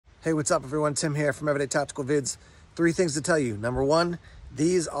Hey, what's up everyone? Tim here from Everyday Tactical Vids. 3 things to tell you. Number 1,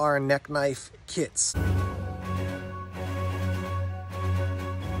 these are neck knife kits.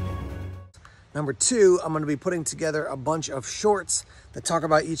 Number 2, I'm going to be putting together a bunch of shorts that talk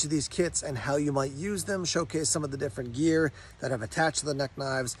about each of these kits and how you might use them, showcase some of the different gear that have attached to the neck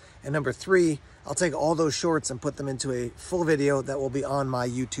knives. And number 3, I'll take all those shorts and put them into a full video that will be on my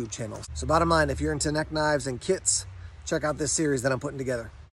YouTube channel. So bottom line, if you're into neck knives and kits, check out this series that I'm putting together.